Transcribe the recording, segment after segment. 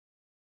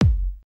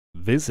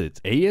Visit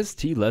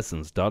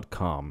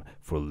astlessons.com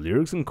for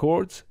lyrics and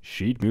chords,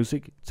 sheet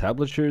music,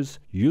 tablatures,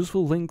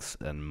 useful links,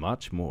 and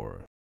much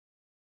more.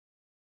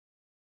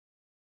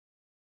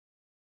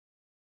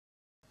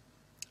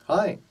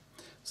 Hi,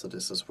 so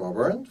this is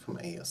Robert from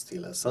AST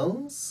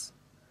Lessons,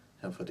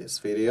 and for this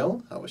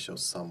video I will show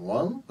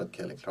Someone with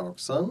Kelly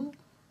Clarkson.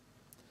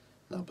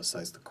 Now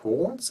besides the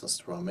chords and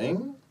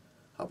strumming,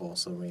 I've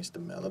also arranged the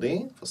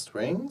melody for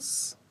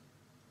strings.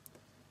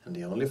 And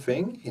the only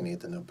thing you need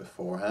to know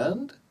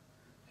beforehand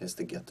is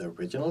to get the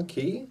original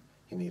key,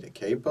 you need a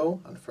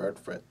capo and 3rd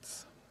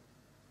fret.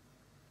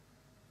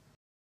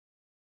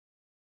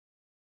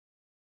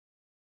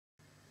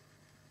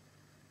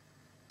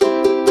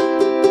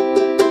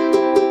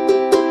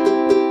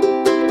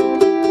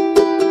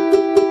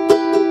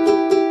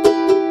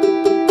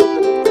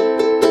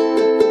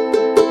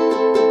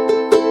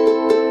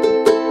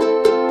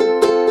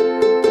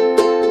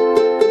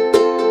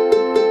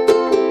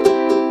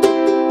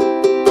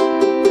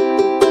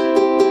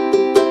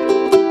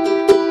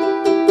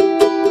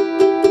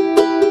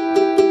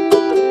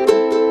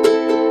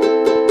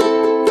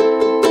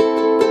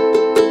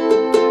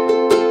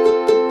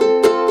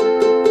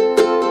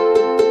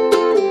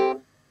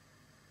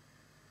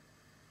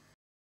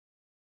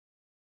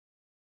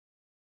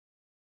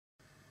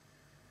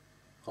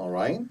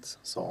 Alright,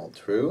 so all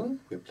through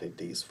we played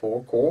these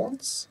 4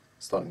 chords,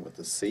 starting with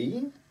the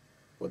C,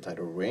 with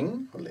either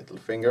ring or little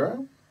finger.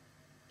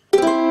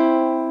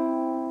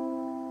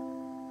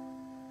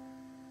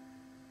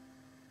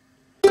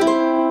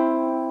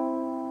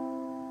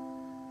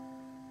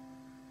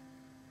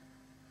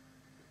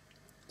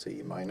 To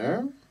E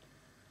minor.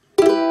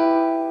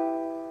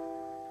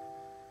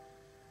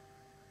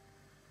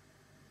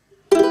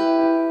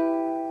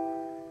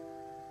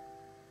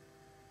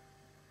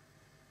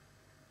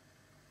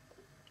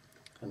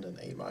 And then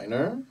A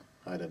minor,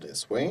 either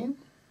this way.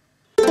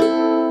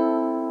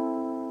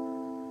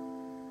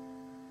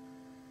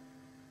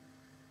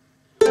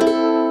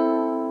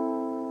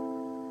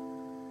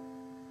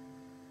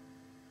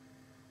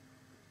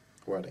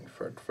 Wording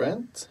 3rd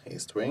fret, A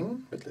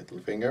string with little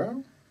finger.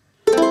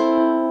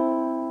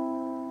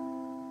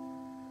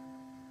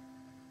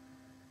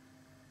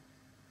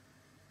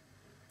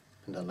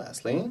 And then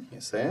lastly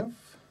is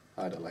F,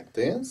 either like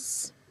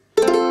this.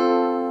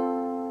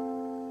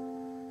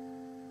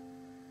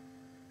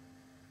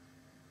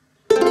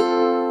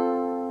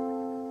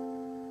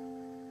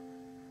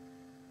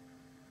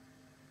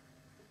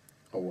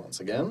 Or once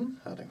again,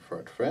 adding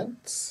 3rd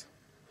frets.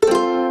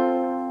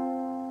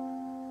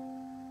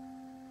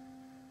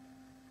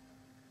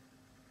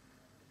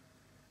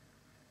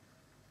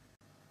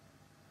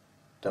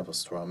 Then for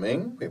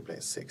strumming, we play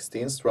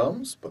 16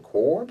 strums per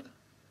chord,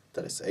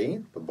 that is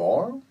 8 per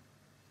bar.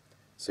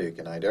 So you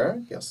can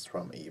either just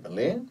strum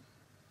evenly,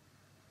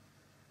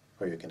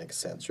 or you can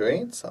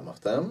accentuate some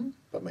of them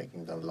by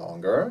making them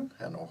longer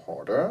and or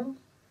harder.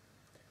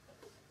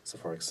 So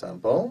for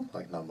example,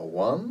 like number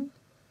 1,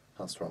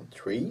 I'll strum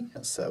 3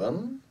 and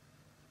 7,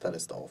 that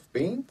is the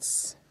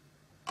offbeats.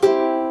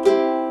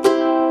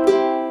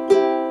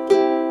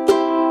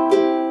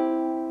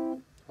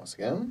 Once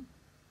again.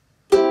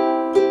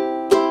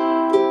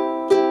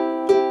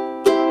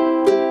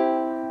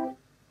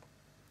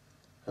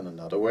 And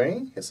another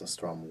way is to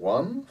strum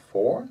 1,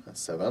 4 and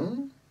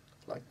 7,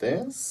 like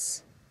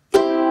this.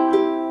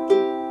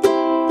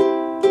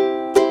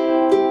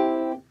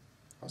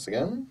 Once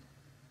again.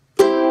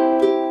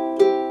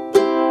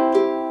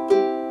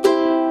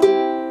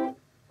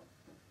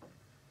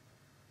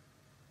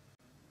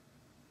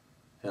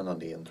 And on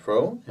the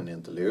intro and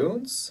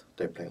interludes,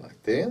 they play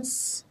like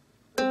this.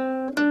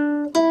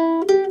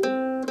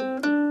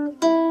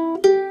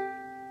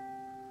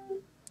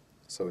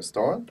 So we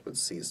start with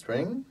C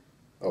string,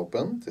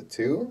 open to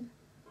 2,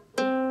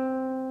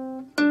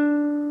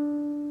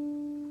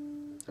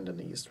 and then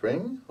E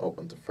string,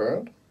 open to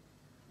 3rd,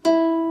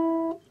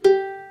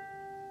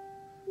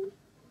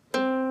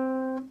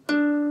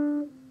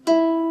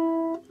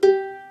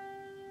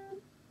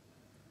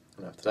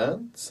 and after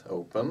that,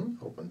 open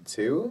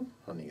 2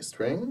 on E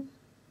string,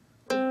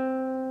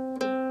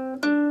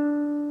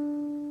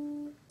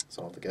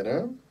 so all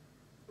together.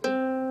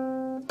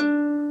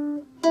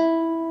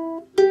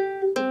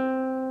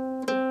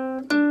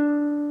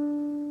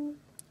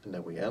 And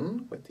then we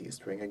end with the E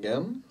string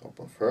again,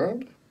 open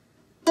 3rd.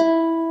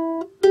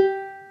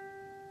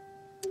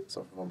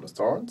 So from the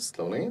start,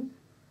 slowly.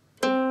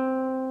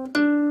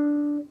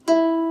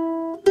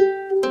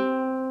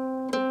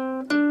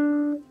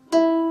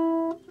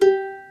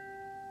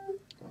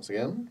 Once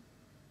again.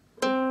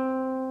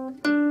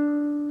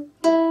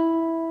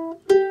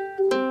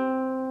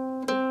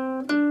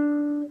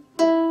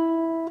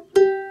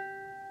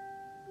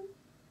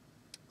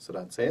 So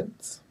that's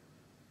it.